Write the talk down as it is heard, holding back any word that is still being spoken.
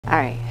All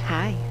right,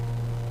 hi.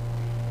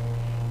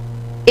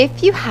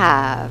 If you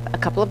have a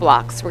couple of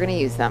blocks, we're going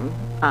to use them,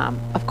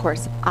 of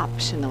course,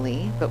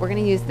 optionally, but we're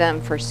going to use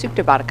them for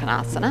Supta Baddha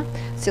Konasana.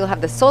 So you'll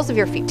have the soles of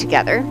your feet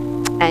together,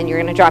 and you're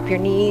going to drop your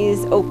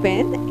knees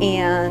open,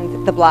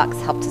 and the blocks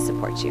help to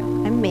support you.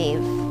 I'm Maeve,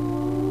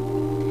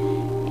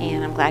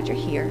 and I'm glad you're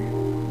here.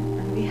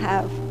 We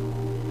have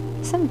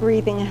some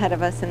breathing ahead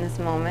of us in this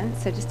moment,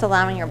 so just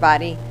allowing your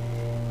body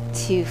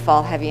to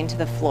fall heavy into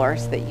the floor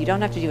so that you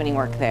don't have to do any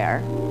work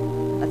there.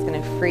 That's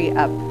going to free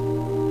up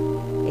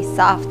a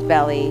soft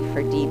belly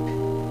for deep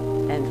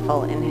and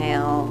full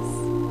inhales,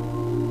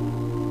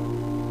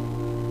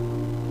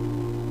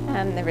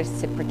 and the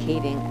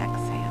reciprocating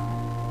exhale.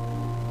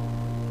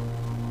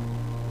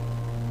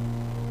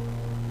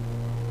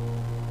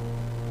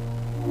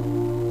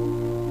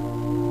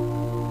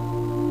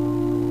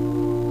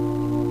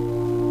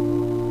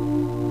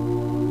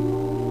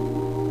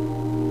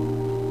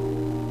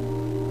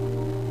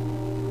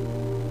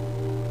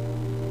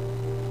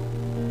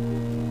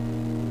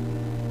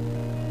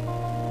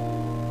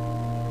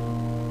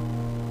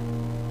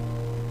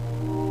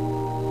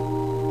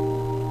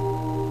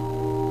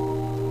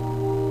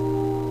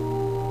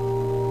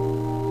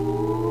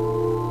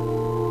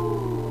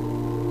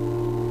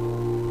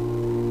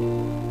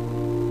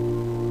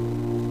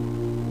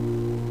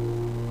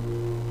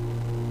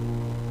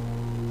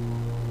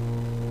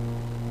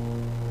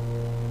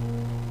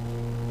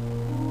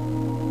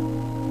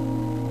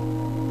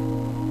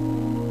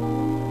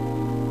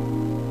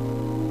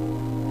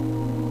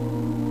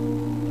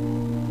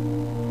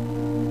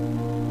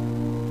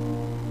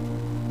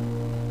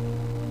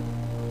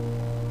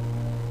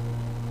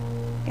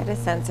 Get a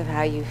sense of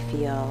how you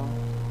feel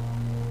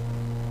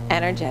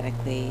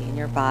energetically in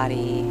your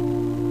body,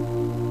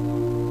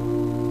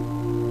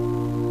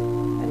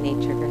 the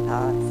nature of your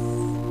thoughts.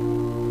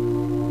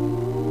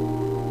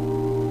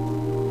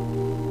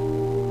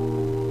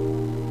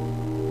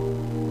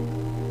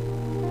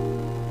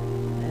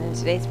 And in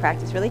today's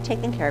practice, really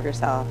taking care of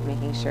yourself,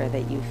 making sure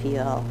that you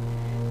feel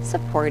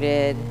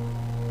supported,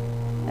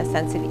 a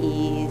sense of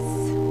ease.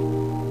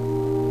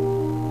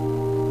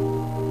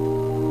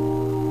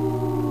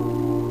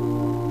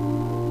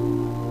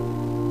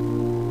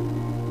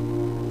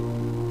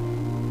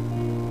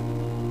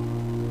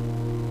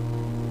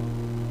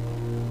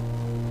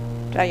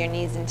 Draw your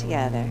knees in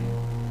together.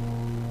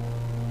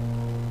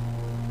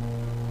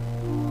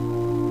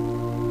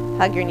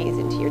 Hug your knees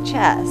into your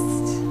chest.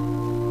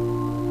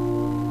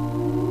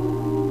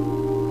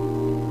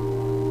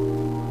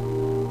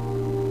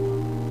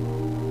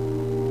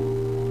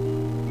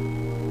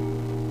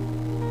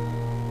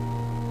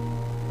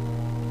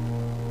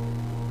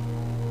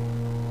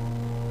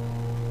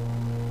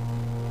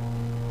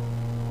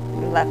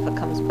 Your left foot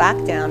comes back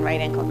down,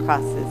 right ankle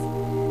crosses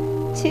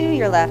to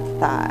your left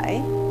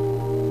thigh.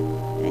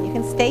 And you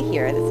can stay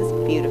here. This is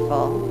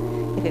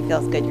beautiful. If it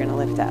feels good, you're going to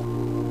lift up.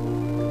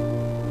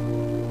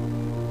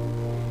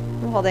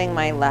 I'm holding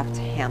my left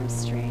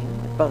hamstring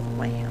with both of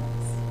my hands.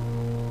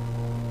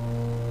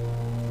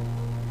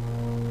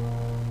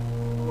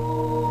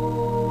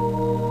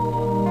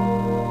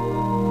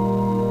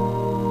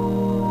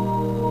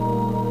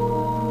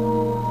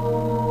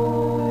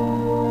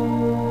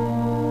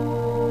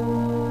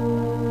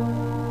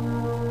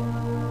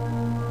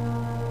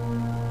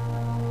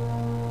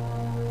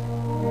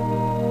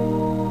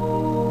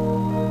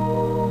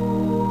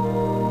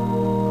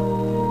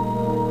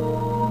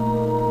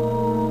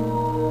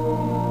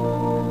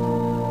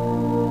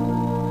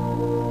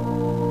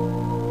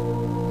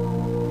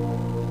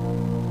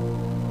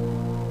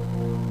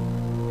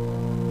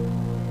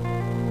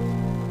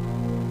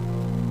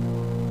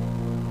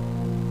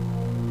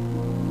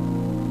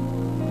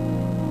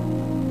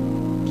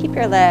 Keep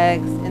your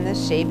legs in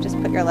this shape.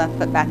 Just put your left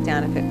foot back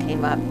down if it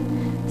came up.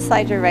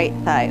 Slide your right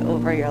thigh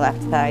over your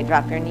left thigh.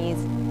 Drop your knees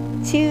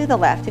to the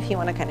left. If you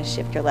want to kind of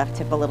shift your left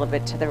hip a little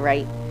bit to the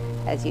right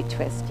as you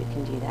twist, you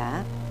can do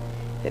that.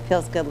 If it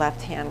feels good,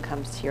 left hand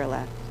comes to your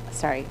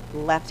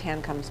left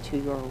hand comes to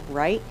your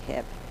right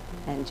hip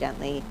and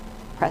gently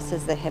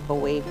presses the hip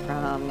away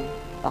from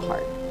the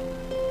heart.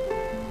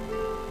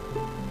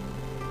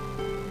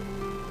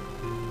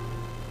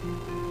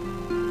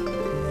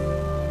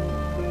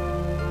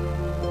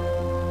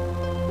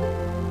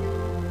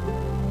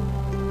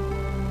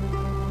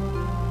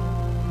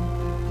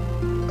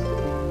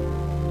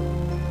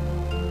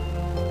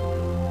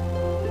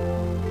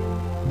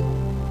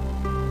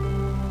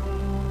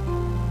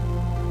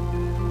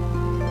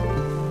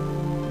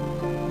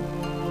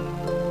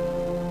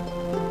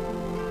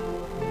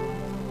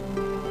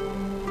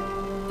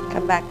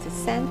 Come back to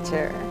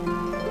center.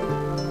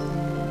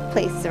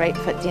 Place the right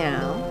foot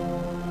down.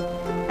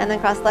 And then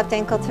cross left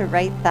ankle to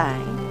right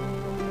thigh.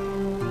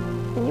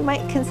 And you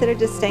might consider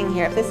just staying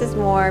here. If this is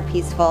more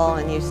peaceful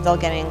and you're still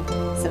getting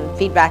some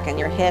feedback on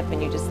your hip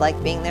and you just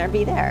like being there,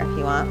 be there. If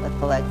you want, lift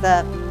the legs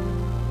up.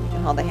 You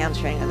can hold the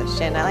hamstring or the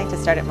shin. I like to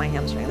start at my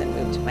hamstring and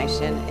then move to my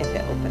shin if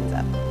it opens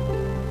up.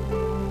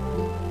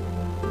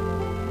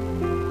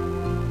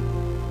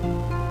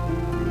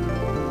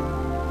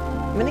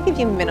 going to give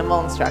you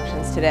minimal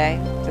instructions today,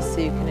 just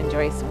so you can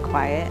enjoy some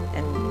quiet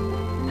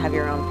and have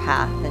your own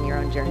path and your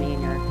own journey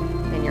in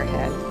your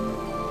head.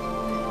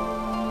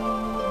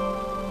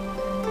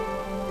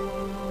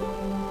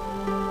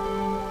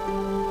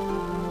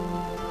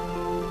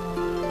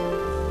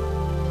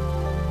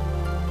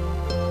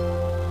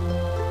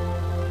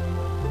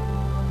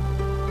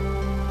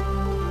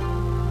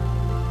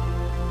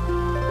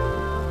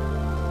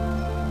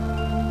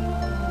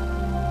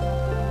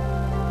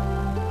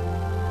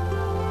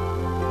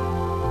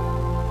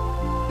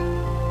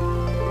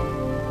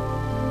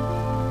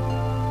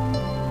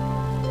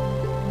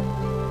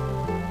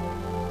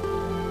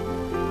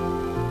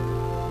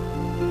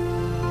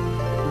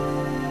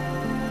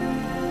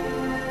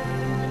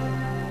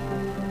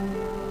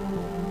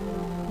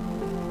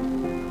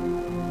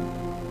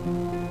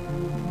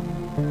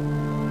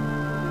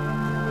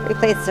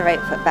 Place the right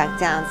foot back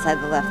down,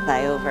 slide the left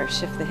thigh over,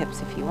 shift the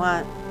hips if you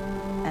want,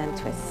 and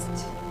twist.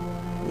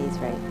 Knees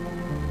right.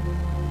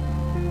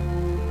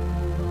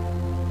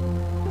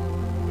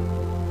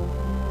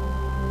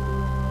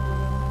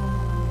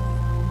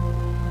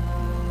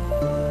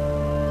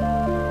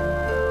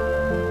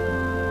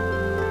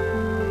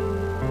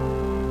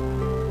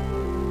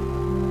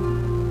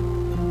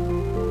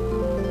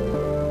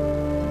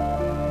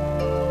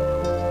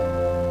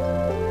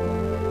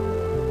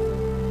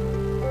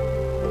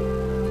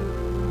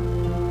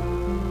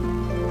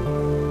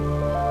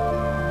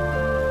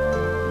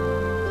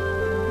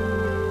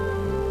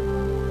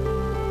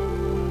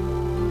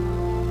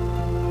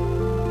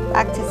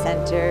 Back to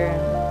center.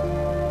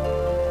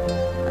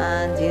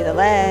 Undo the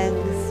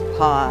legs.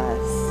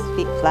 Pause.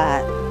 Feet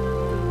flat.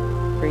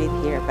 Breathe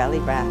here. Belly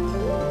breath.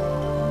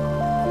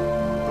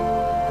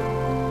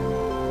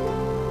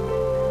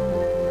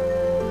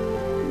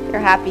 If you're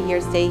happy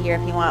here, stay here.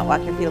 If you want,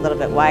 walk your feet a little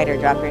bit wider.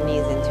 Drop your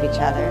knees into each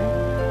other.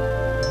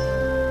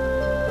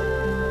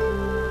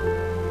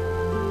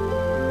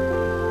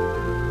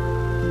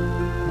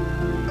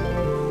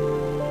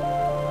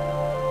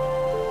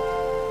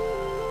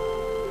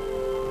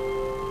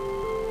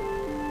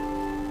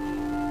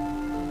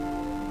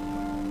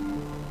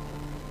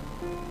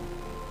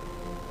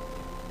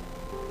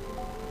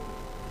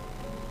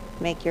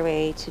 Make your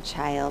way to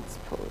child's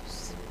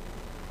pose.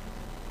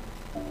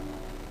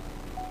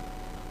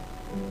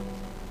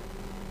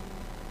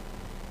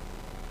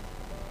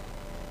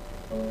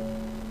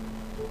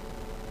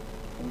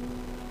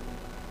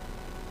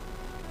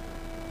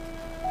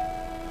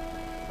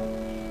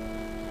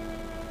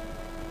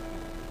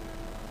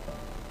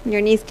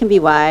 Your knees can be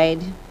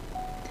wide.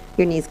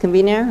 Your knees can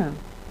be narrow.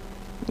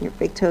 Your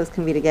big toes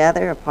can be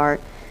together, apart.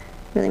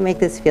 Really make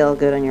this feel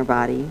good on your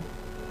body.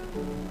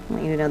 I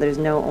want you to know there's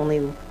no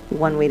only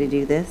one way to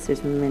do this.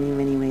 There's many,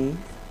 many ways.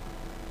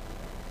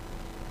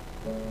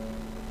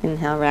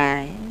 Inhale,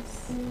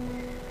 rise.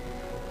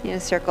 You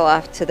circle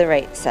off to the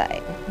right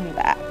side and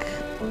back.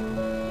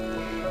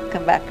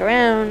 Come back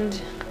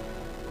around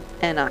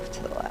and off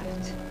to the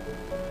left.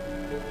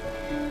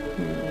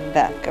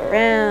 Back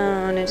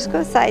around and just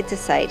go side to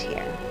side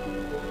here.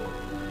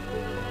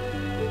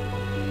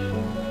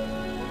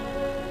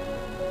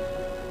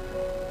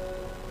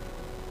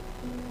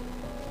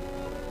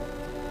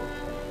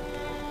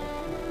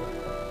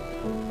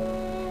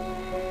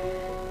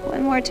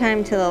 One more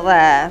time to the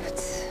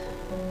left.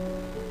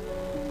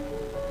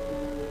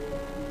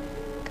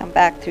 Come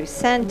back through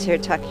center,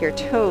 tuck your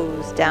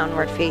toes,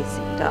 downward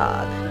facing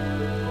dog.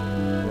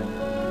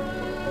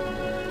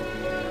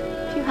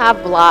 If you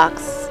have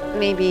blocks,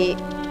 maybe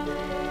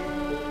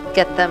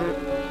get them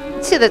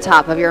to the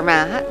top of your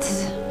mat.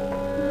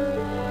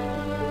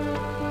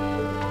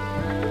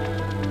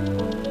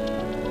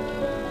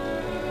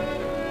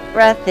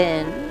 Breath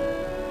in,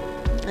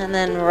 and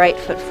then right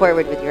foot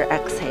forward with your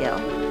exhale.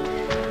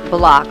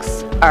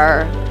 Blocks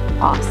are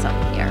awesome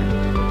here.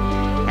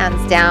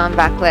 Hands down,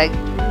 back leg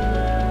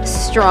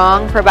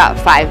strong for about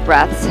 5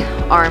 breaths.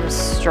 Arms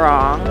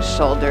strong,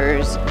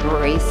 shoulders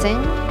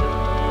bracing.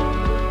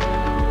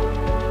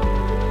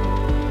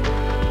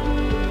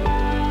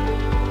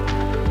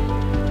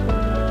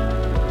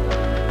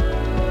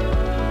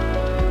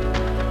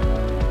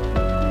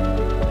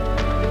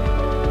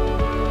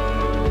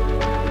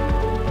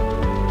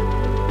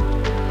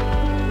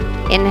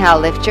 Inhale,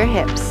 lift your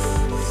hips,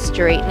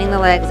 straightening the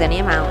legs any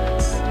amount.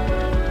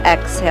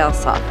 Exhale,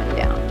 soften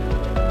down.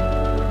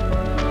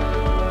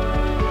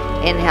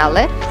 Inhale,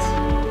 lift,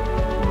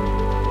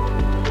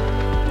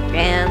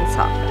 and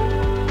soften.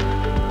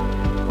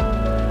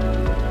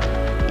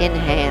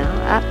 Inhale,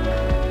 up.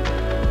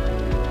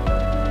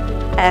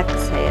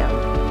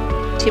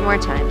 Exhale. 2 more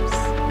times.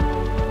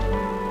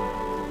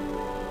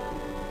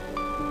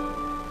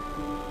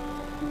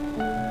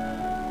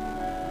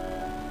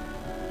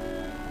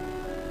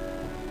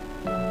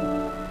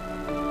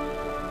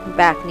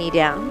 Back knee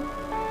down.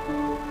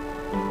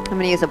 I'm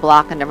going to use a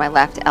block under my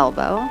left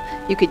elbow.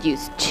 You could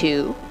use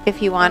 2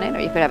 if you wanted, or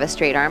you could have a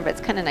straight arm, but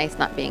it's kind of nice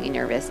not being in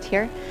your wrist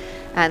here.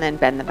 And then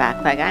bend the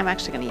back leg. I'm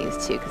actually going to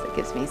use 2 because it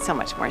gives me so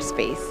much more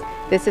space.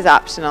 This is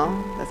optional.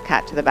 This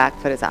cat to the back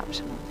foot is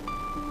optional.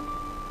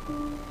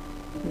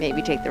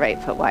 Maybe take the right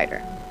foot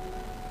wider.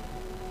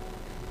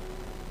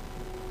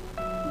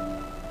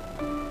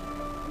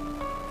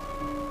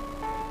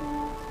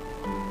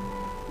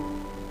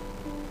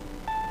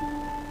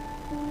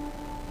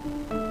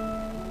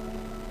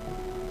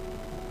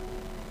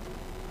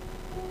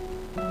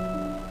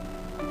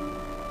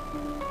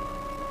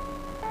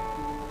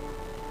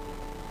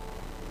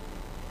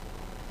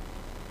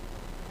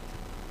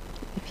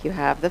 If you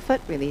have the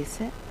foot,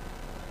 release it.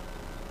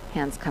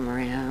 Hands come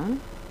around.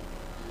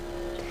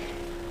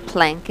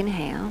 Plank,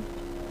 inhale.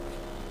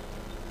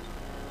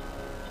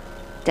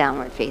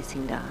 Downward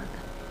facing dog.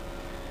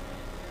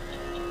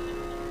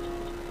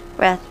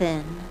 Breath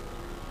in.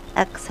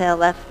 Exhale,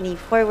 left knee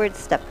forward,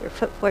 step your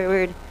foot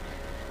forward.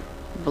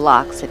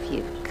 Blocks if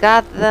you've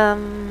got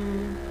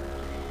them.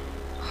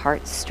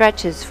 Heart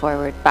stretches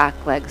forward,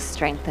 back leg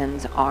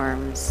strengthens,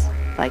 arms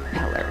like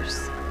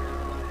pillars.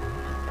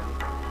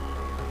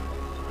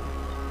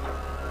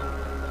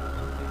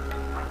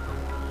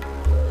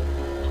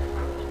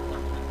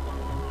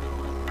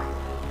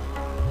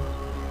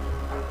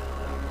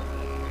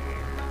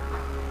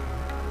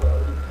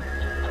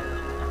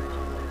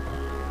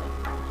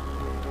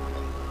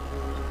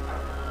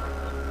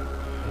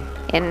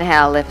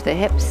 Inhale, lift the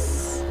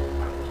hips.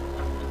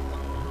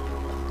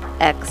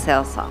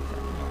 Exhale, soften.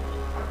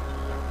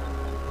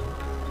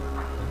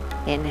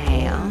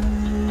 Inhale.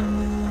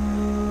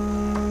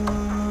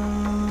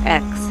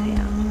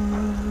 Exhale.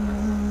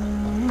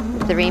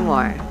 3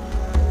 more.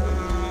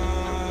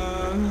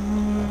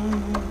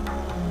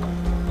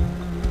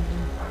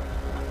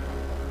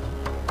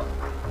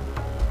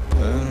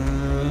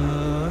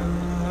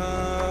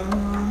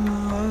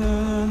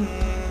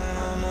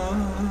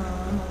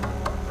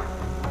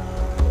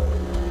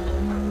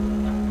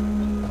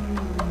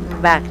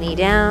 Back knee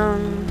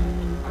down.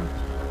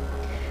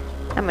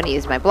 I'm going to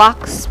use my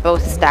blocks,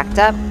 both stacked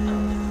up.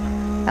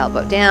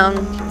 Elbow down.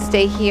 You can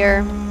stay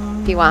here.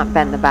 If you want,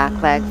 bend the back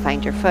leg,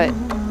 find your foot.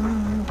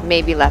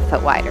 Maybe left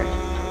foot wider.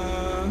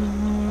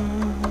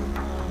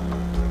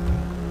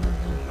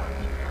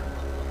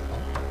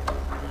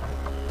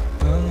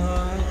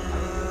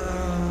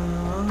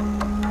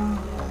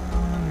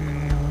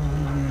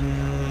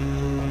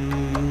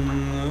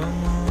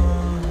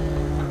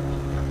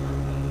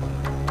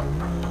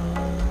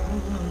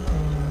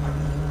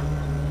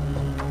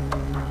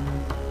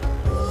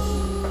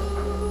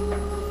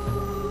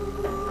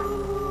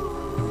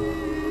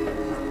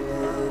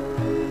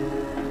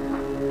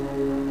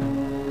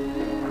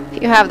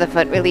 You have the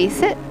foot,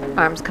 release it.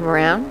 Arms come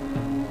around.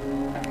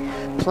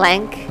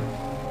 Plank.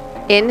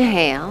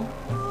 Inhale.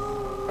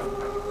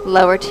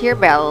 Lower to your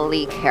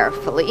belly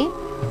carefully.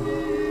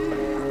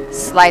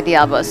 Slide the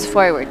elbows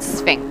forward,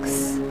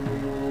 Sphinx.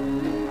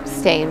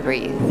 Stay and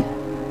breathe.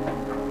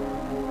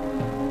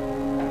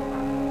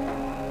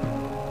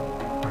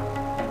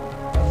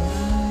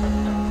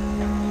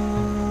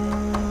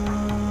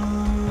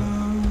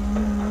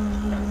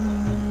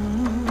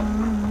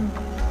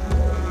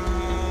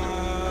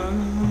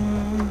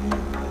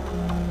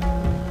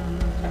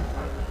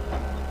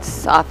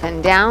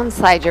 Soften down,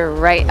 slide your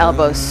right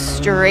elbow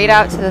straight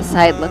out to the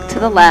side, look to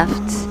the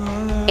left,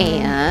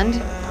 and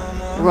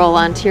roll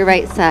onto your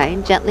right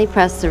side. Gently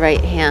press the right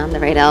hand, the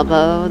right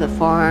elbow, the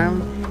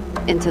forearm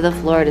into the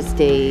floor to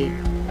stay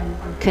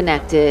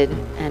connected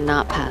and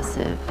not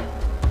passive.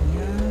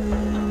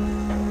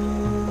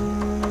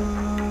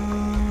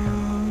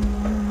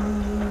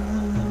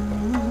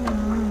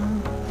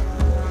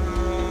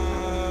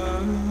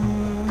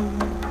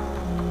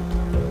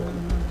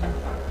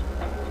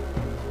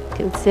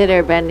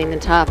 Consider bending the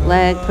top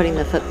leg, putting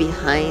the foot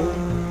behind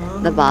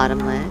the bottom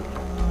leg.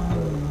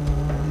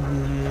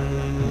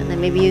 And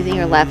then maybe using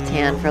your left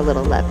hand for a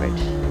little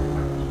leverage.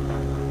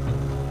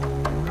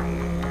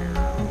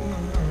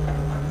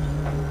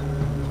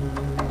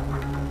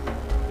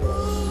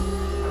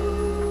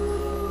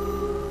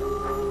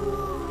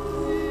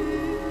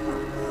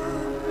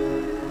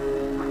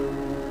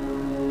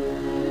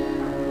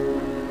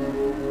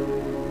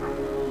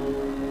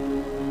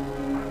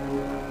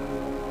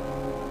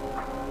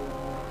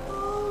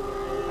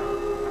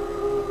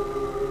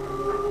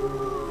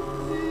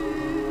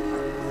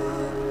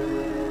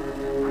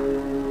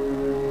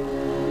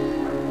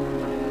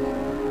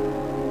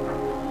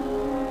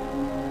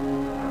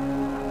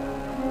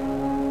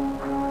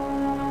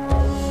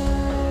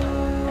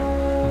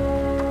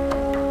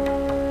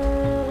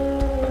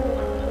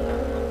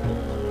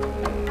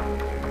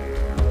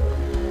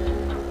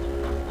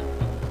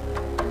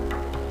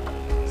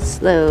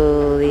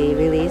 Slowly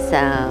release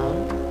out.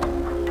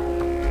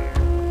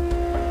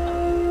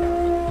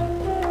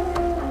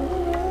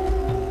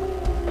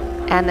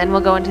 And then we'll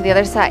go into the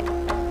other side.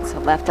 So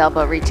left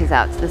elbow reaches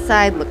out to the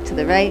side, look to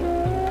the right.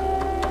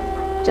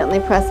 Gently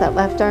press that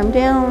left arm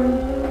down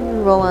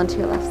and roll onto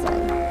your left side.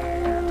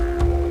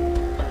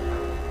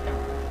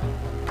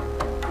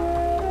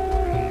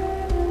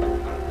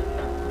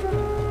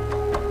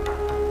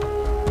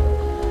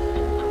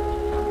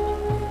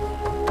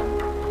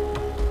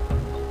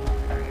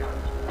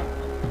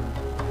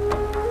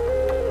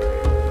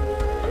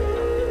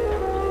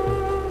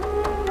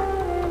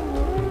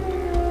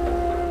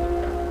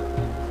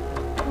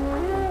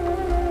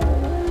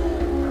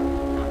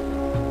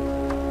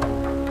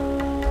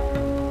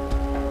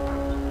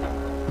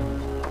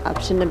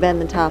 intention to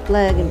bend the top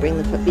leg and bring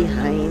the foot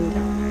behind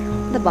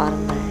the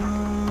bottom leg.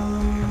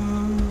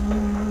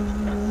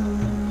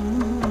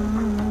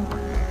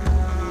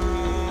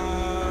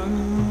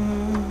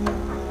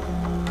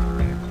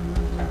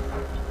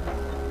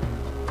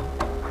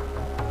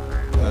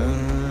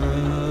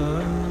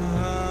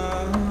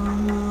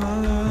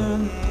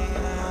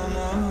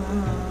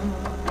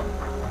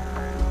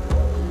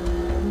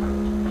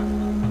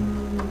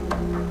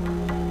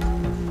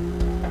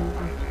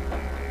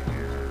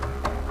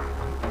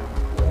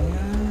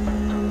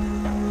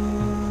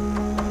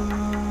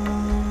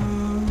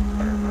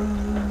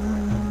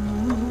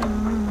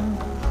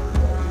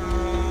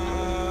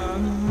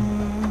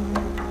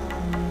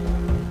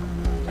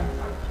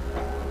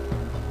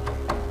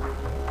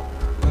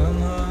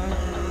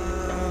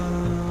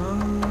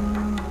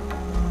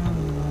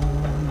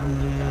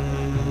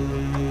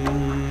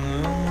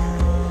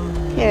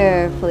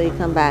 Carefully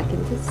come back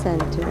into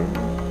center.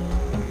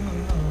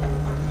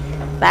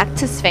 Back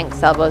to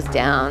Sphinx, elbows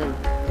down,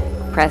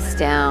 press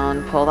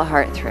down, pull the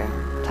heart through.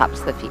 Tops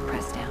of the feet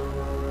press down.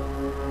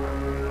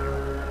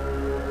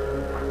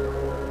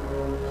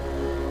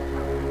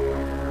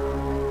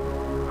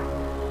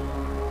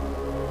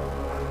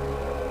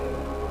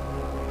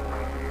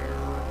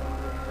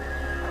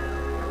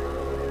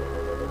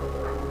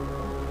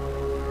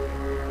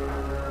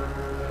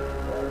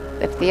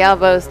 Lift the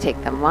elbows, take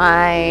them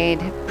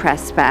wide,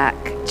 press back,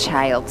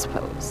 child's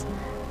pose.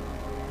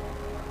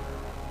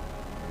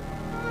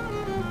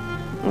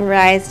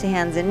 Rise to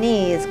hands and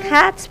knees,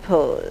 cat's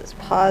pose.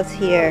 Pause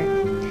here.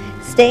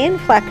 Stay in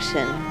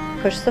flexion.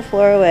 Push the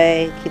floor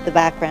away, keep the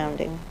back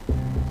rounding.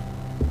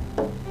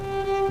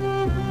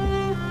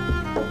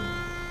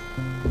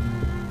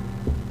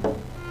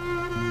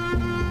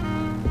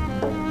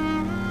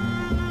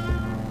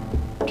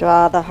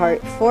 Draw the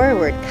heart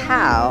forward,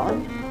 cow.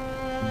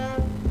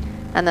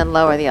 And then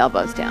lower the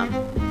elbows down.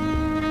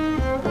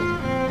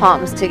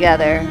 Palms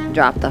together,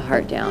 drop the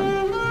heart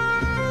down.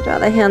 Draw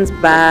the hands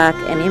back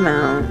any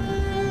amount.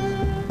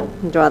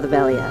 Draw the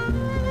belly up.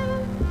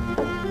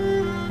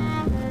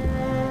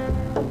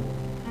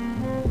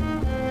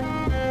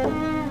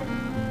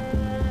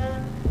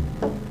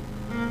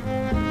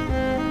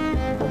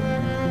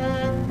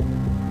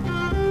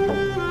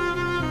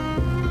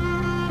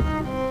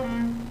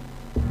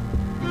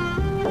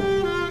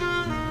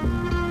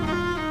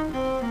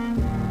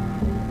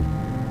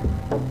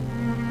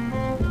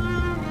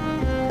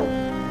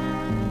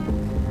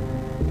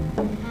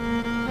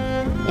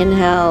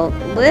 Inhale,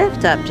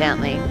 lift up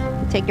gently.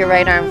 Take your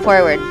right arm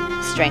forward,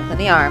 strengthen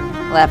the arm,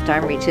 left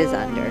arm reaches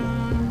under.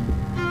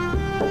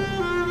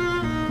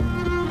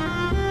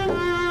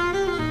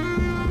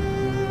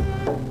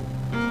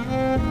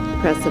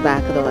 Press the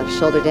back of the left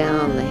shoulder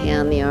down, the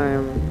hand, the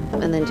arm,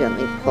 and then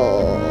gently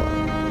pull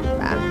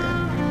back.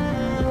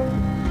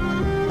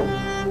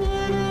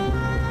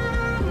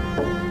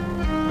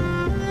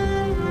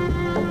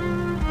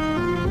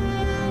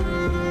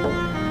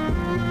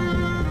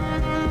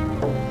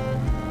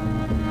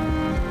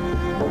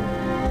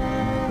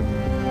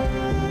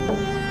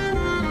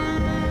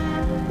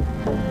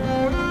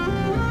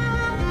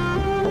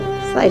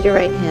 Slide your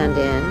right hand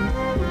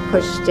in,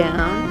 push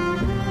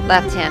down,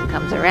 left hand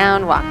comes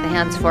around, walk the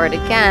hands forward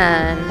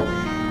again,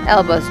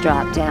 elbows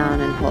drop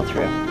down and pull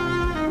through.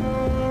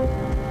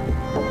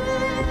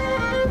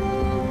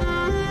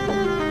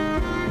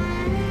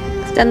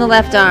 Extend the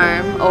left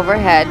arm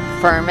overhead,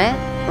 firm it,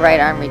 right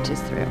arm reaches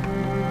through.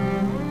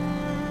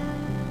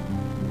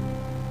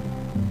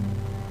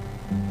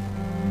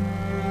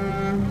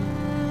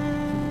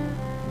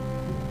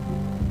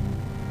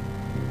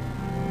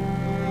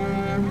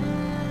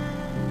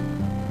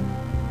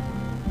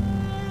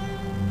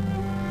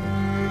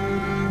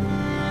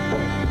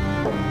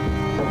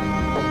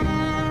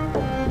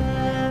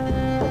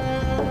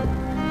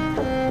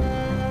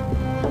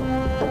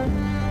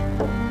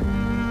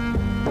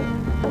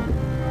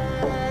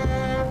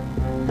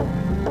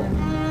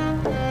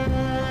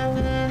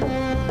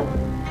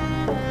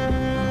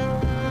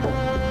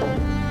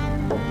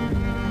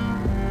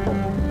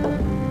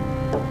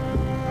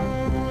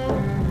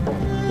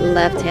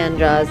 Left hand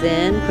draws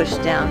in, push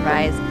down,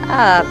 rise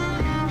up,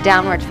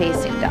 downward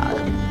facing dog.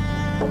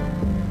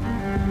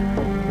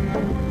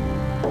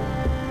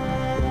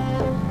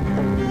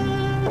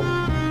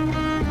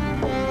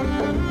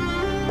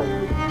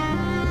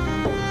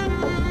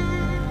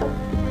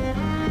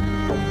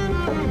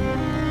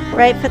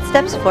 Right foot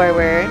steps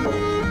forward,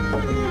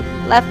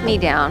 left knee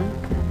down.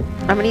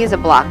 I'm going to use a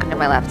block under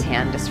my left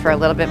hand just for a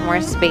little bit more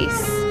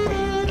space.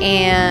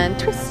 And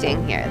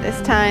twisting here,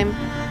 this time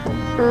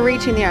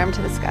reaching the arm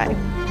to the sky.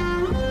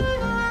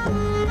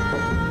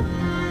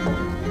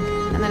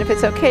 And then if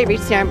it's okay,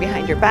 reach the arm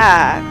behind your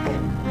back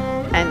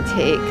and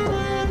take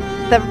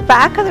the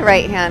back of the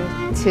right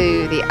hand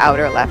to the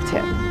outer left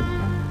hip.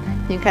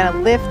 You can kind of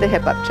lift the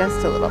hip up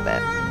just a little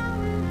bit.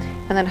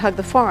 And then hug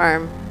the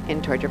forearm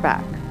in toward your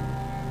back.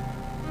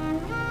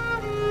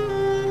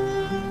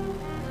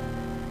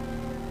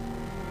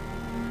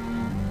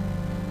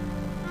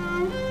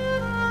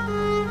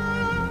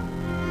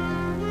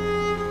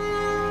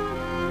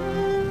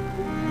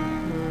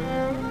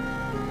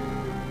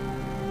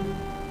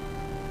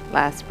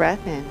 Last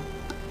breath in.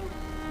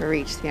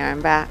 Reach the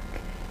arm back.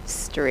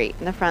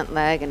 Straighten the front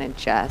leg and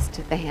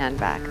adjust the hand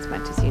back as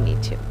much as you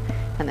need to.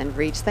 And then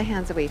reach the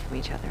hands away from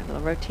each other. A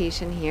little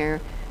rotation here.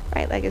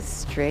 Right leg is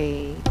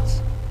straight.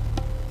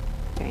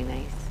 Very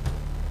nice.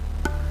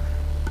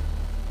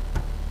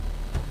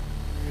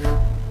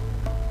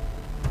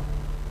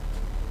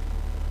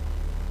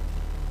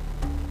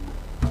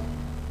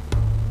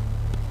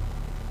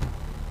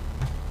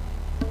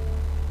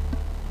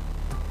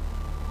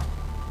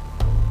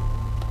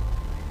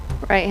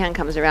 Right hand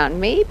comes around,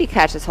 maybe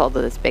catches hold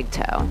of this big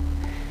toe,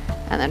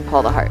 and then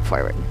pull the heart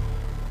forward.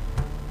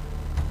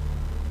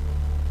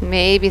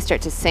 Maybe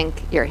start to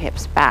sink your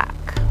hips back.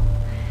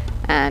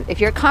 And if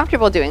you're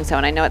comfortable doing so,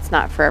 and I know it's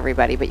not for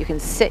everybody, but you can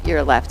sit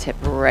your left hip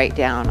right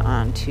down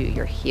onto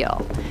your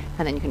heel.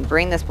 And then you can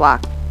bring this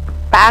block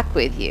back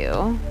with you,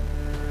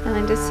 and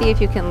then just see if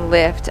you can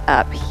lift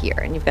up here.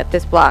 And you've got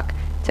this block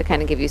to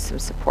kind of give you some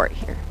support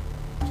here.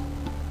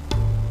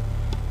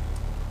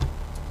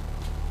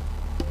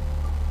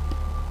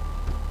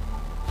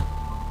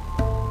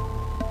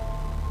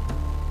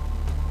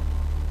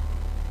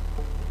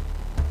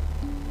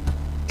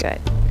 Good.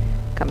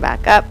 Come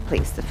back up,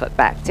 place the foot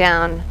back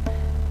down.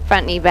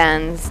 Front knee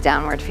bends,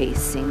 downward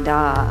facing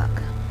dog.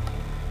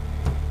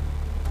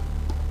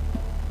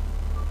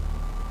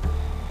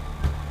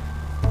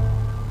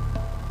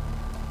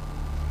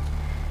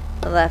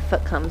 The left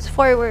foot comes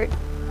forward,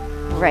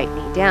 right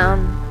knee down.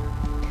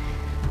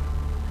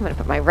 I'm going to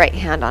put my right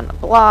hand on the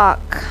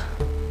block.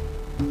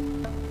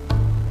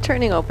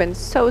 Turning open,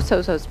 so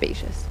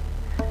spacious.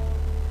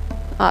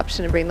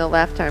 Option to bring the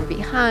left arm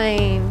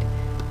behind.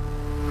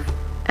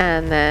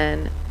 And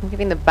then I'm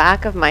giving the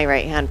back of my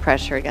right hand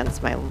pressure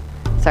against my,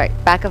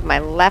 back of my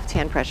left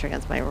hand pressure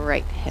against my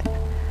right hip.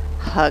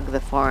 Hug the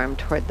forearm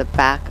toward the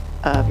back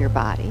of your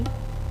body.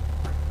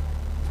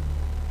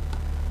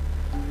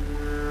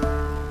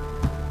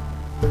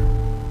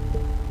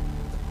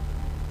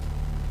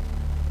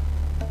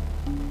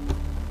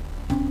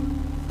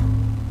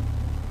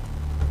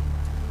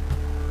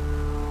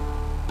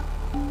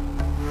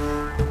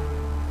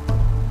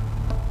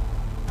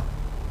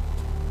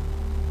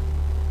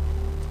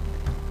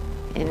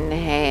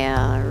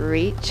 Inhale,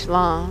 reach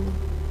long,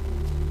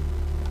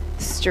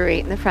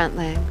 straighten the front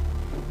leg,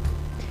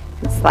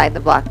 and slide the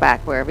block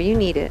back wherever you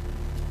need it.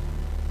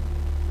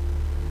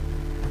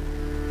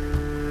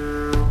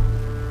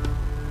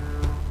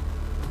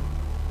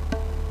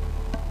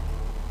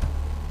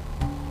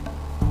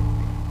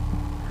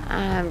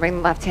 And bring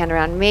the left hand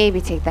around,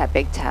 maybe take that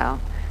big toe.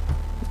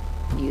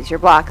 Use your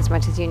block as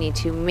much as you need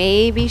to,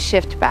 maybe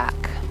shift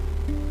back,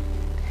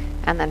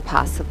 and then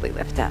possibly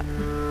lift up.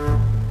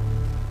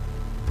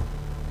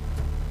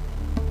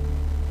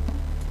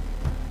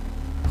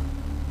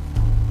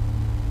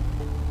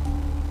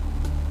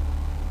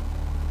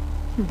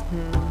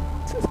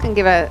 So this can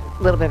give a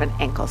little bit of an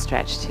ankle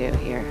stretch too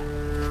here.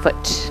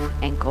 Foot,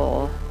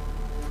 ankle.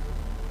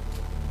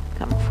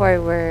 Come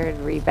forward,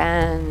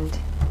 rebend.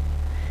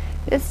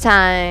 This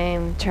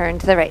time, turn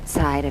to the right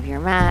side of your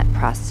mat,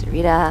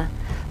 Prasarita,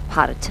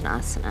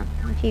 Padottanasana.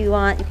 If you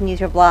want, you can use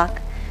your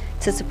block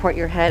to support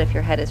your head. If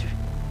your head is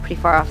pretty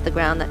far off the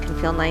ground, that can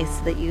feel nice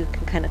so that you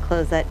can kind of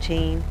close that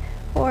chain.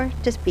 Or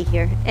just be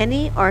here.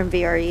 Any arm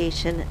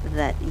variation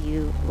that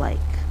you like.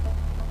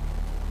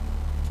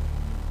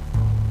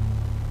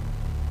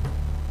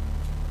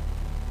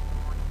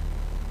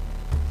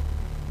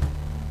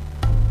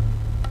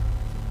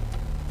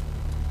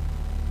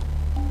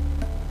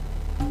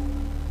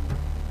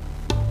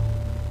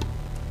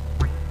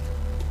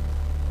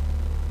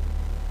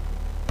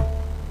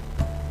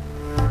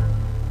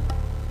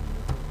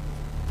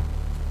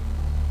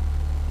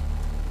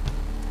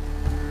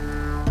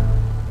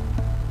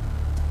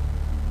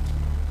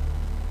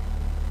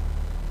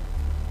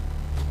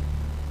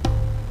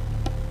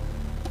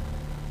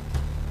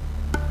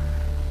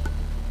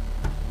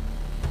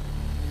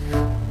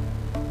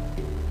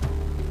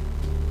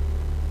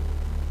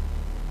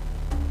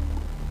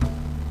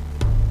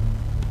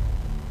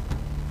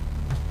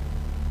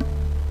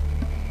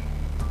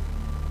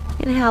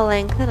 Inhale,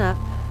 lengthen up.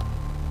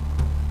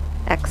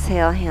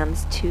 Exhale,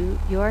 hands to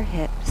your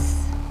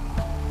hips.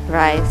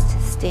 Rise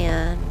to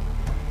stand.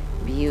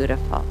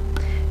 Beautiful.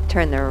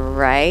 Turn the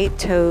right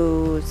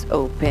toes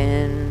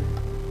open.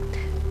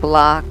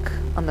 Block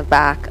on the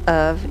back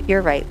of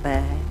your right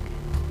leg.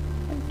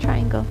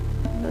 Triangle.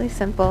 Really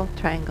simple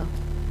triangle.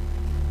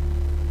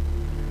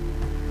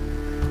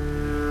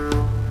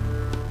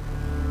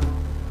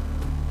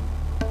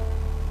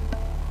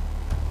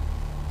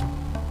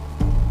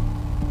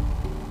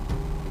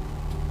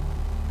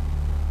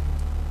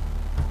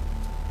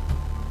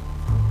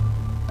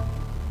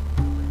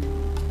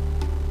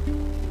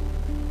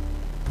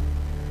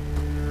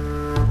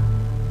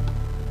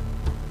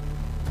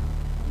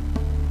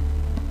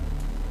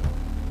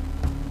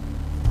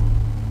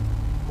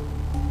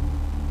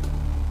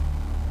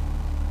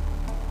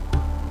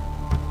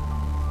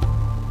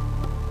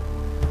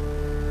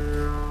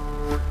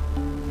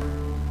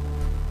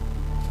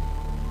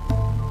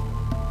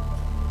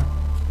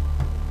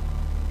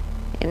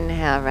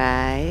 Inhale,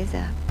 rise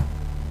up.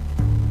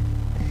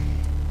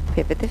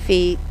 Pivot the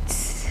feet.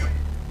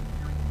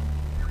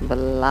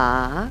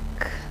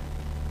 Block.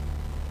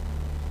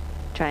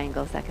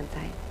 Triangle, second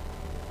side.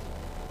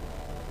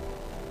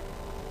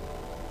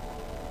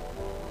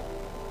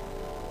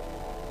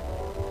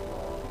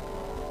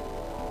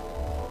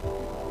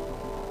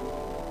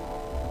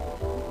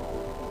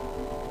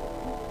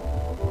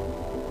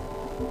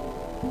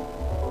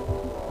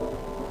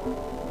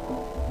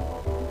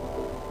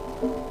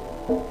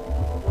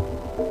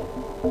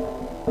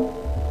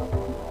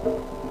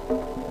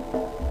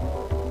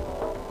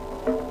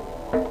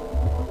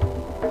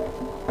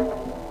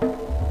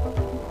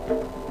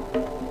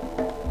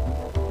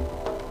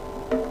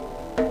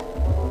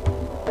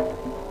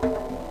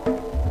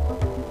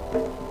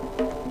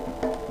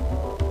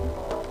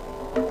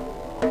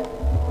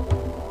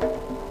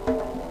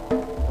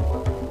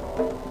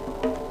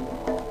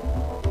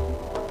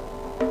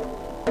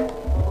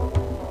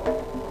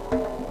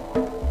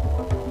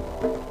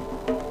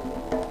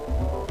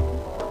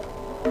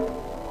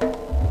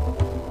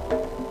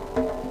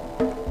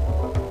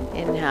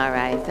 Inhale,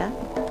 rise up.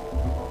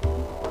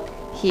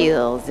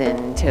 Heels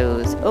and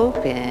toes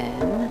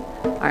open.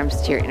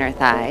 Arms to your inner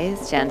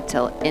thighs.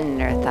 Gentle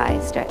inner thigh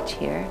stretch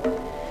here.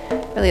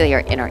 Really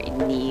your inner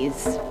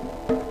knees.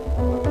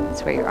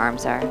 That's where your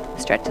arms are.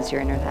 Stretches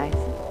your inner thighs.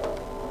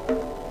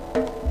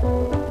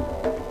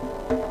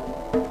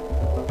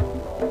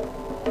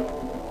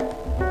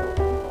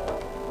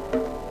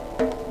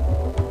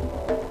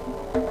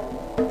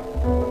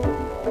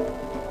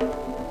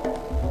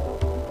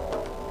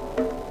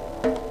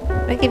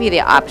 I'm going to give you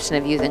the option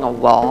of using a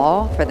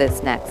wall for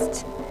this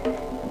next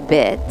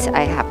bit.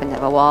 I happen to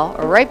have a wall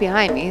right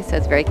behind me, so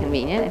it's very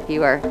convenient. If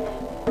you are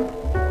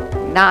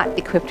not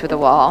equipped with a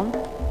wall,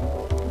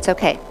 it's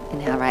okay.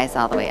 Inhale, rise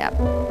all the way up,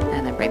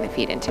 and then bring the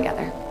feet in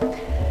together.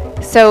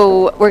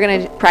 So we're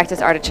going to practice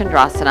Ardha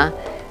Chandrasana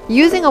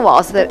using a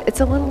wall so that it's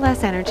a little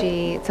less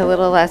energy, it's a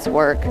little less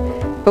work.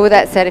 But with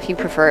that said, if you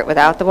prefer it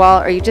without the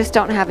wall or you just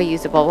don't have a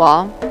usable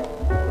wall,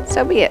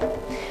 so be it.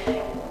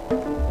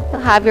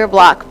 You'll have your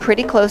block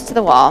pretty close to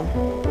the wall.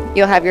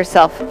 You'll have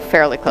yourself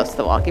fairly close to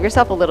the wall. Give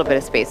yourself a little bit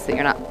of space so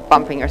you're not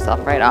bumping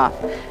yourself right off.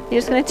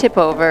 You're just going to tip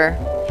over,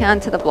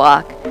 hand to the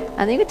block, and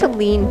then you get to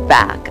lean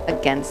back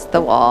against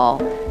the wall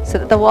so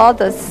that the wall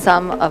does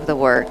some of the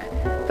work,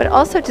 but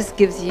also just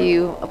gives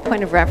you a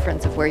point of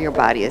reference of where your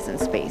body is in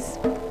space.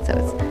 So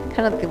it's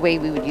kind of the way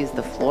we would use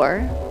the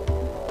floor.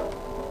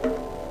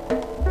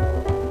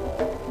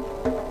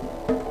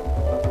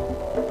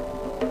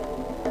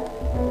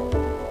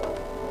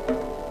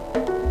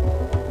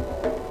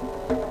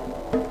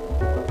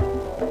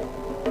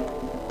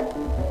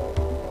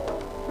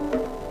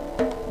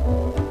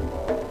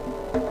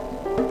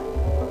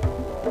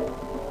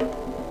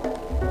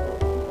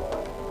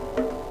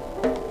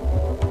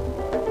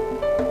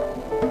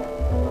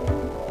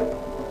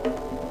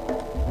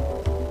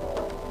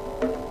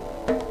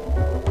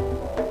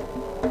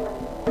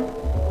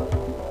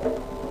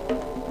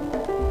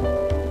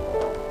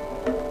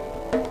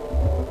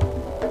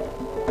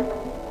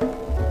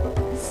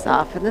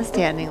 Soften the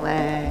standing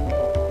leg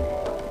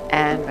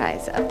and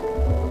rise up.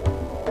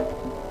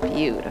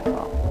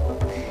 Beautiful.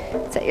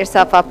 Set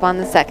yourself up on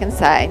the second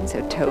side,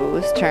 so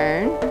toes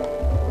turn,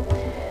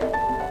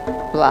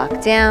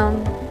 block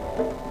down,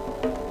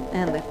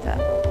 and lift up.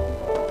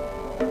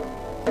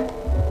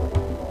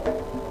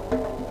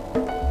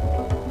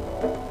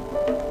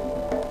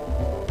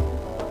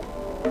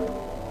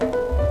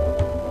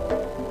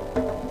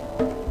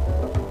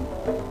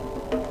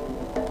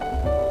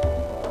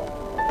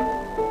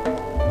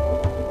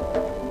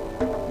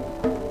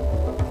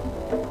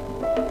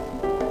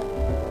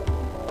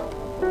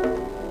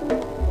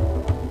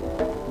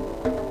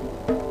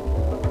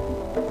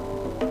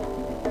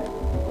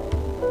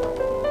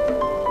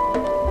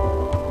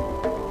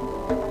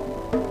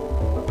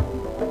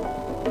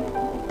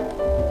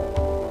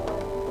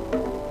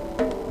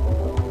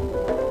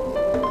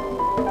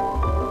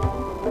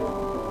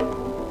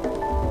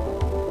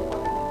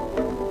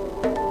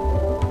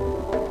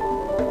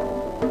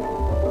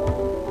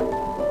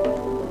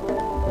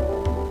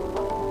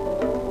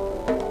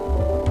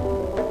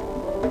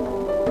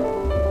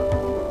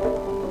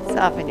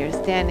 Soften your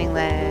standing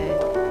leg,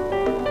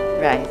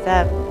 rise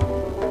up,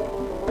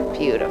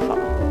 beautiful.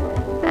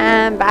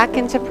 And back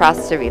into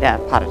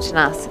Prasarita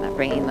Padottanasana,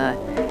 bringing the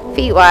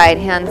feet wide,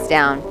 hands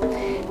down.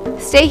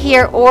 Stay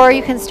here, or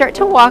you can start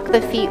to walk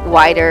the feet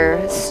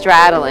wider,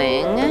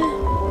 straddling.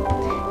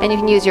 And you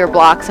can use your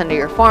blocks under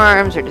your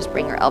forearms, or just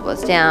bring your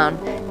elbows down.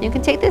 You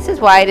can take this as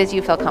wide as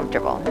you feel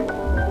comfortable.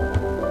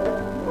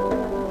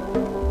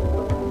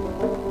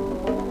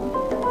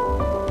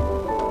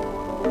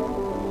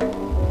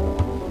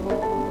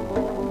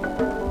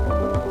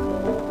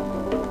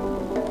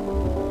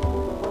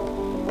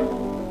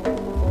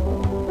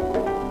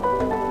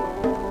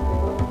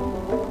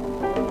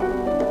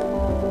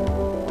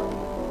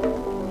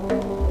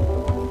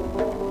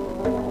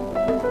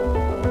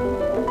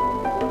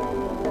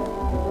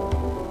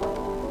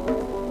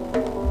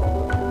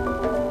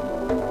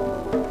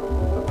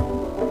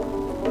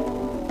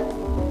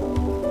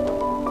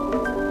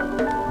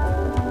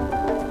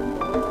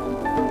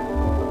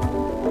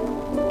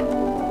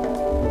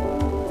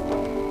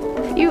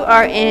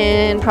 are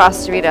in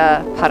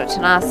Prasarita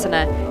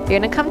Padottanasana, you're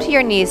going to come to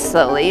your knees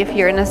slowly. If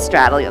you're in a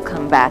straddle, you'll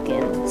come back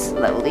in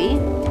slowly.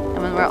 And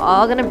then we're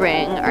all going to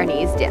bring our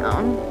knees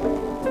down.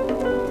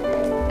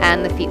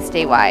 And the feet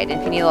stay wide.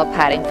 If you need a little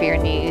padding for your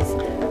knees,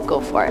 go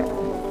for it.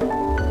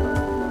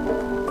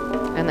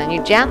 And then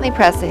you gently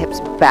press the hips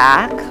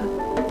back.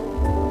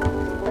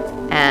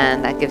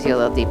 And that gives you a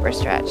little deeper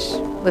stretch.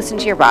 Listen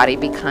to your body.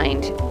 Be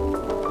kind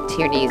to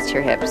your knees, to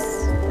your hips.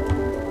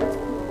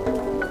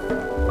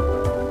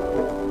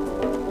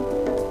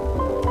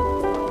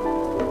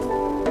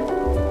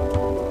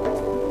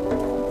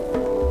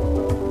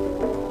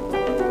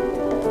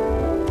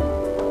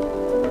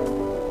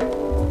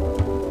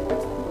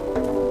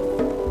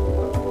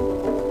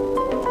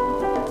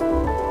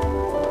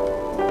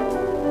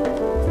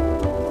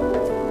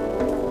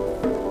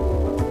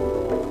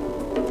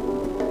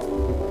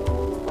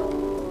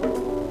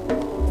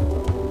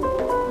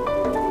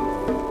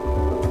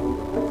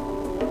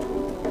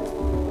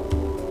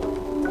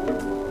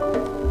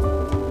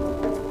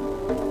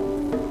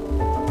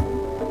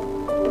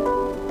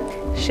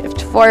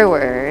 Shift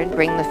forward,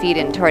 bring the feet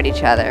in toward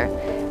each other,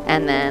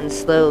 and then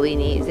slowly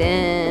knees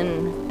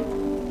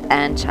in,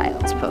 and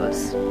child's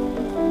pose.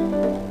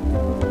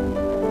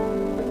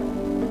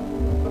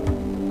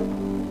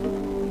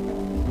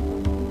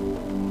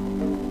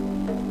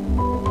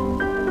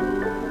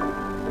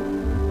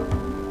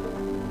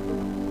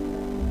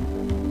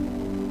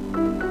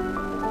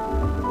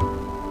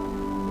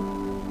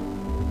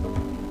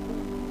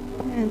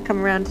 And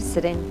come around to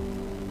sitting.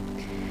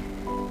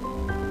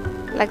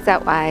 Legs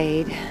out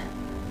wide.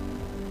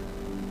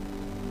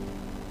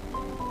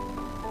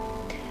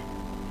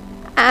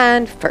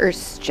 And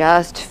first,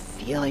 just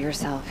feel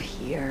yourself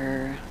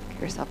here.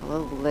 Give yourself a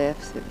little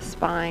lift through the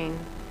spine.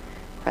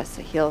 Press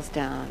the heels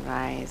down,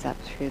 rise up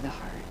through the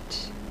heart.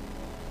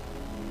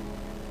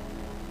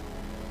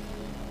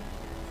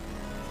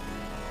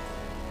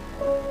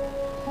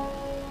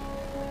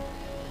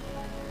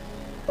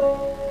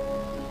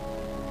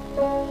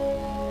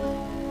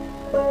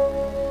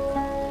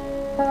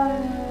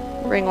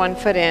 Bring one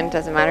foot in,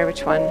 doesn't matter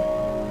which one.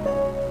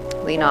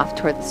 Lean off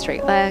toward the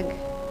straight leg.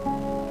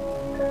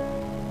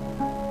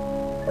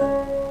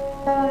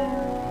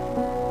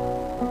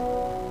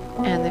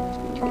 And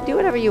then you can do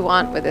whatever you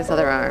want with this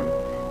other arm.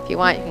 If you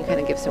want, you can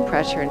kind of give some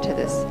pressure into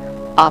this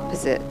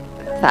opposite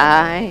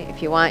thigh.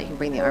 If you want, you can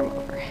bring the arm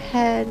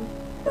overhead,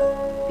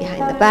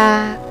 behind the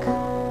back.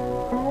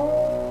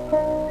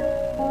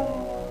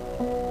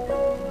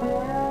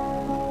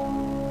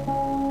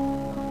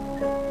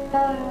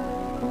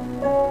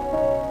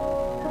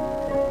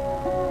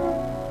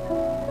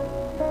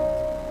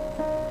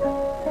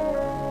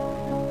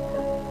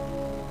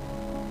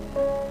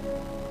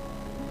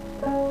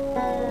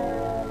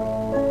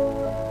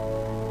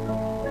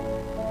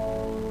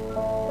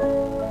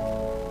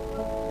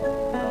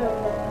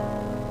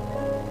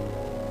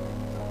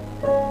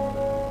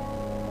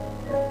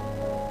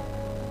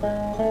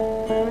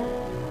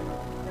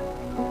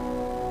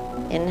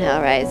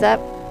 Inhale, rise up.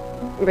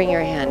 Bring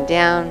your hand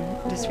down.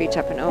 Just reach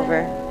up and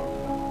over.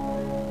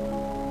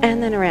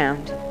 And then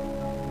around.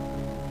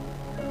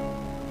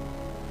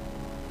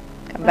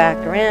 Come back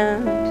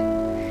around.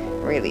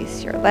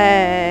 Release your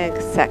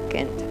legs.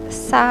 Second to the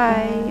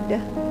side.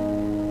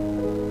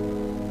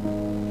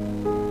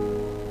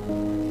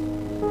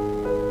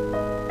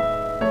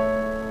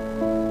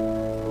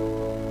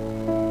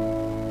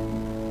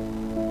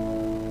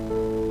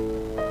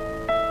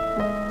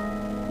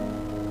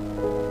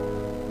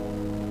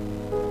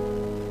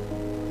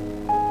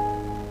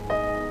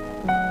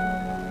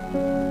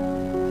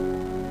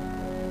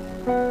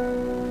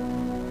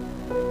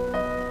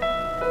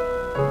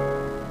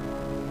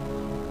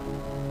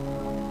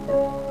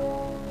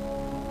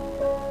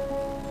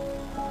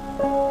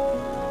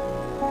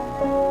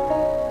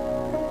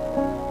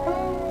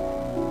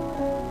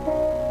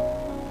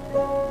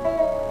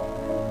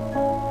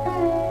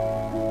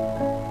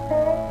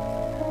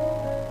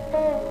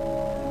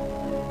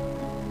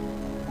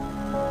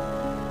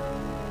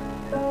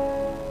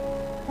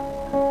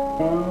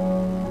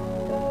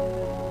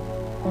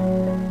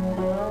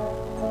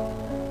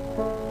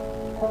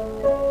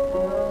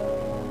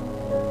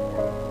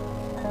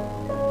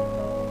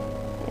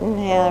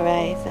 Inhale,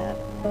 rise up.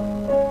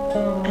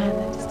 And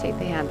then just take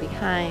the hand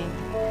behind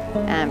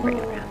and bring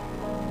it around.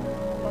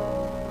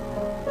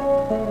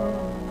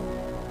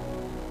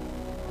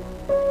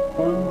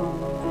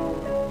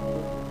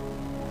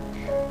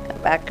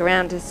 Come back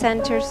around to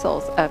center,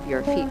 soles of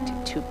your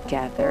feet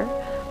together.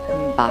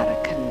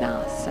 Baddha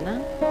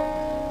Konasana.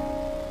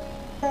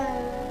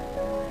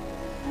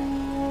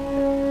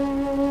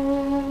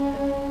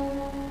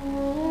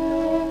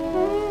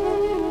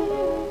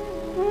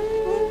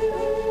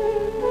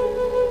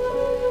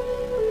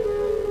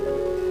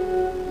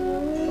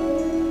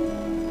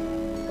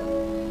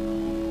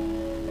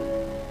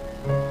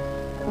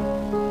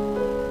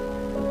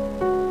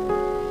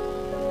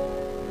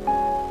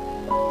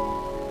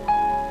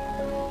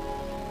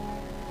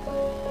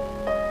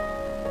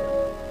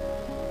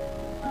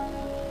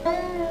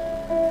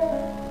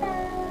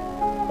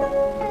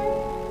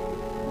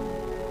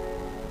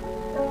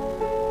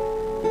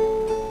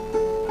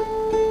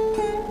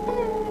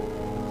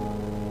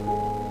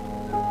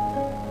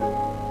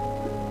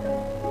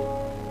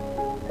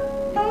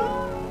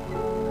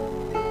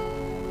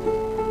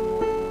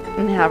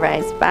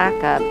 Inhale, rise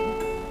back up.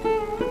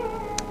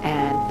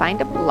 And find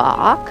a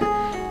block.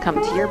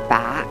 Come to your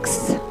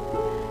backs.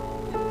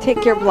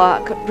 Take your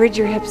block, bridge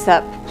your hips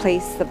up,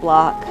 place the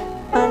block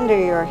under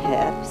your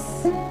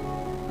hips.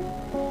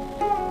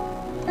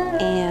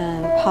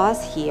 And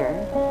pause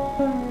here.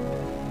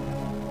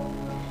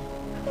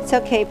 It's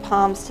okay,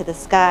 palms to the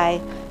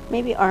sky.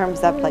 Maybe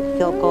arms up like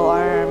field goal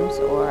arms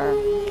or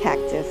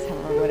cactus,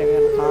 or whatever you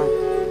want to call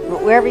it.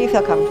 But wherever you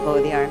feel comfortable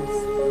with the arms,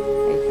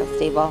 where you feel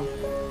stable.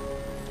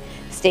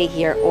 Stay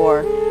here or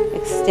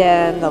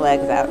extend the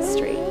legs out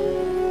straight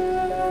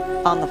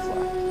on the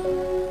floor.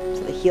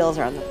 So the heels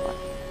are on the floor.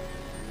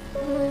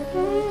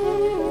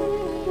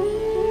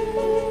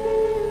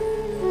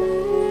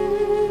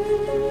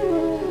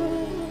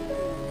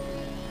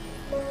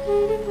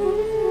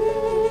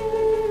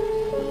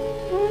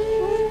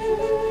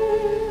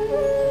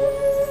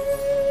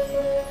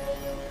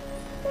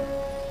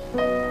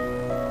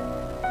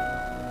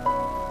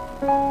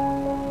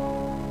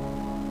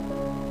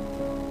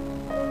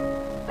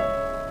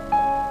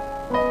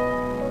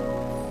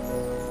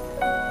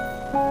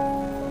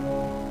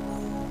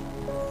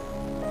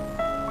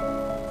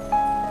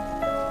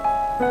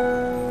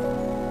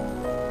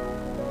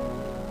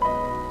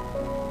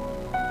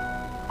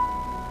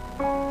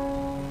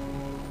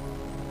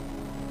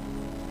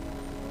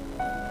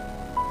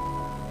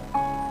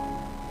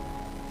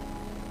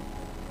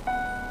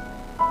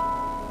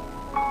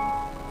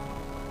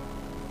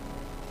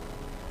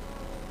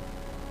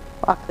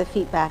 Walk the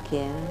feet back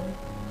in.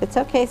 If it's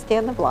okay, stay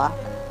on the block.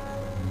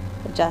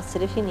 Adjust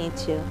it if you need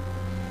to.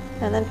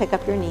 And then pick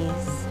up your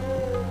knees.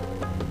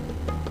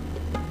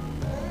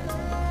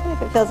 And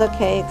if it feels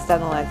okay,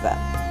 extend the legs up.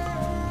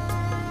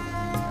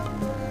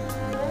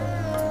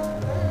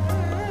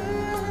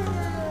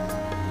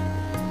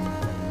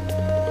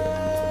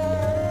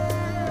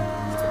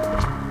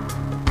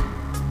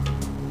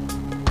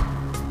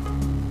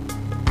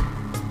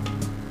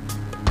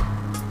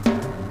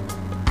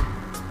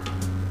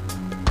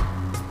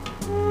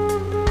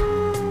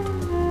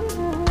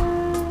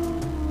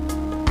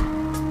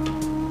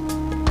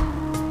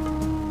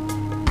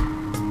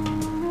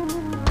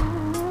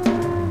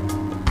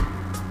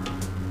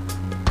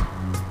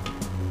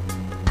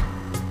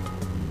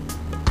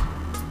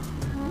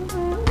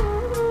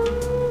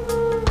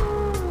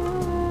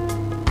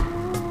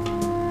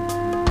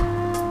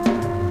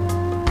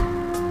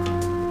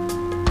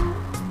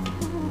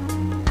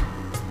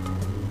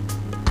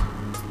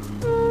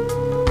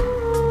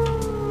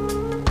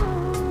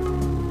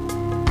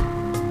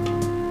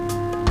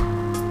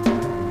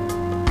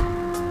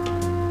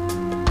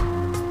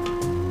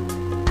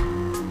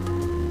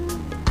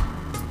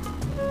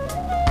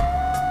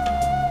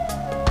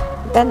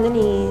 Bend the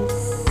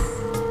knees.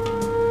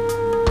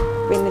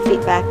 Bring the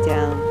feet back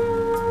down.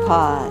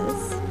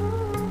 Pause.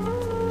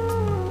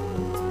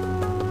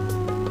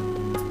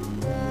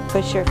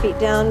 Push your feet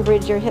down,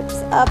 bridge your hips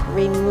up,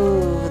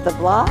 remove the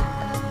block,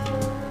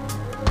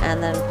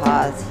 and then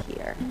pause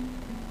here.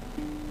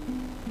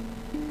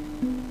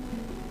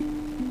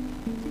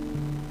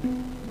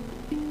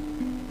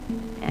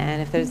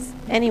 And if there's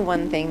any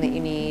one thing that you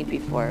need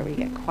before we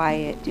get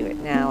quiet, do it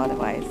now.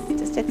 Otherwise,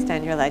 just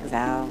extend your legs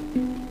out.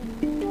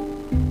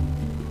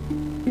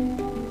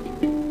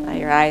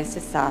 Your eyes to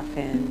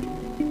soften.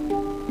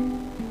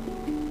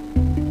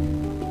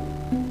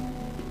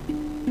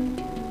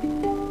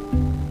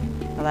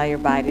 Allow your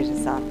body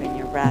to soften,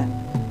 your breath.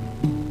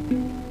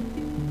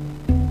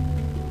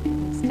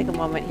 Just take a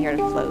moment here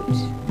to float,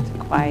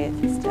 to quiet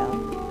and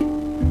still.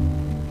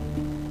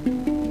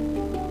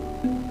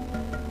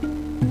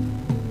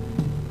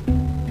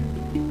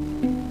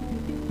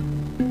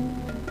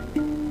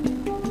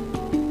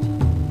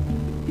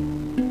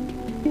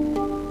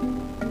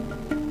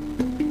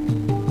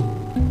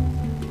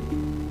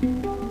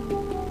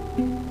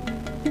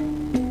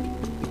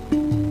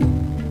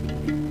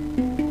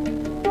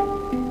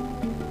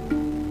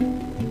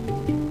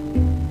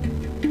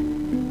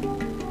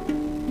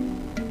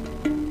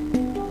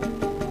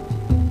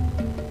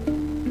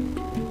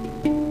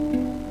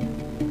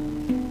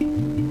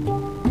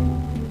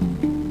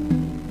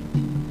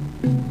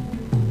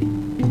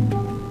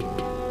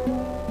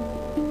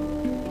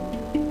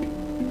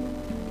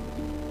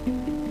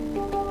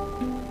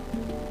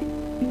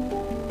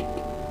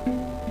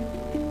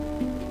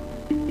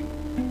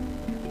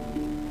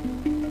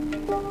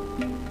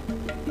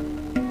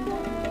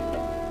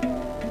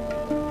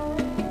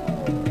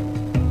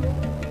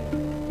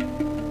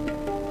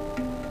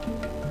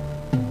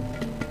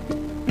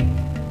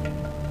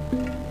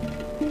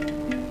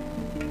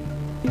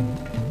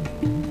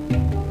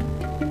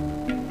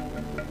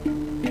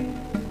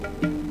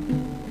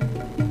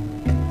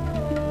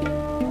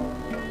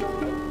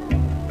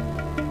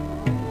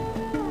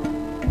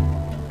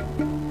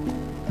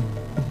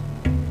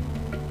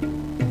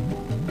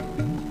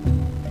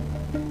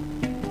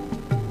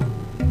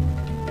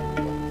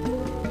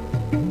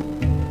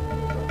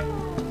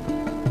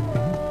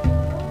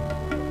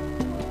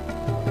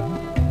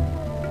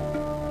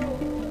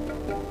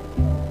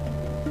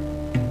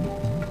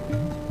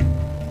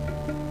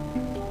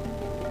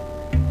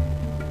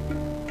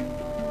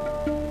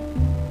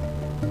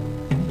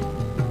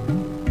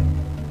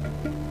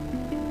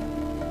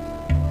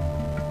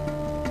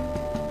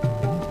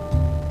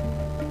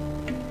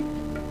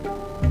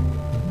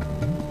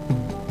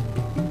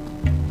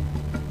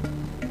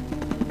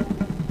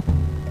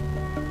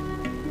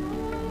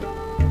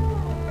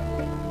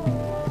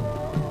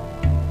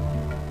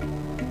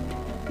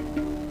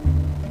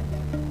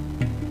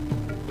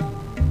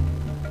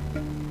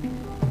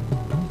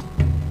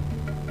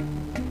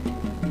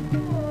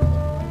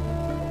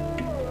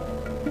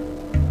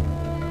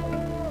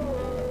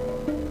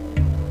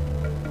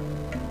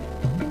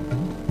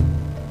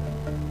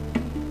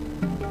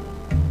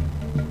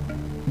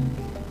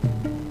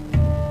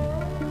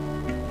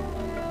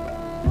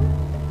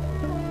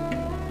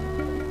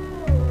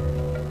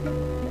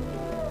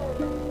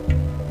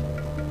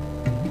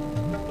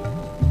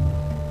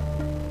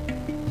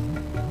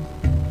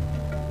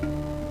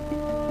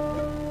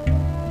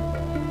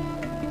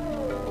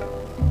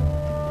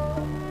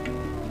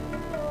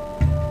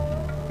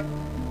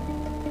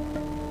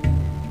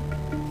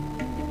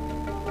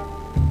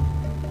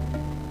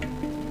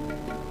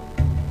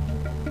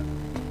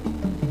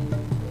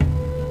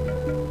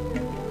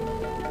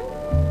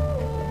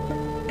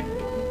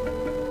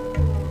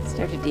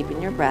 Deepen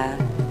your breath.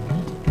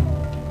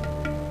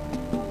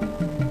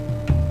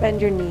 Bend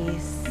your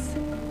knees.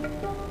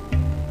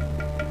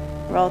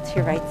 Roll to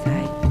your right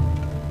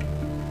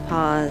side.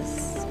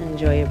 Pause.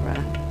 Enjoy your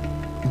breath.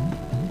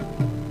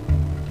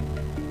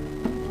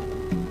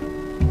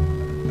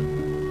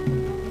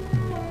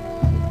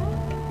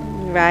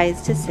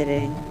 Rise to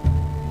sitting.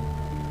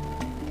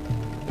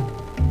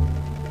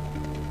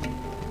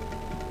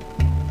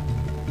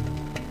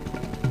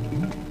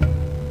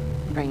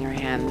 Bring your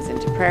hands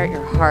into prayer at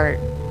your heart.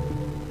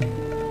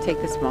 Take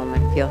this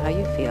moment, feel how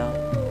you feel.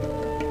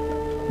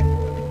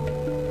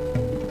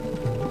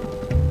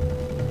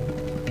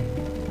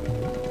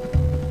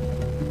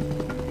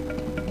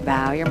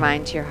 Bow your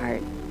mind to your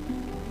heart.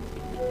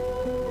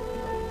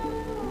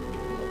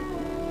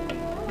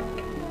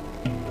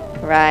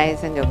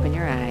 Rise and open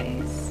your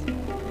eyes.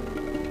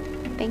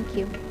 Thank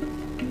you.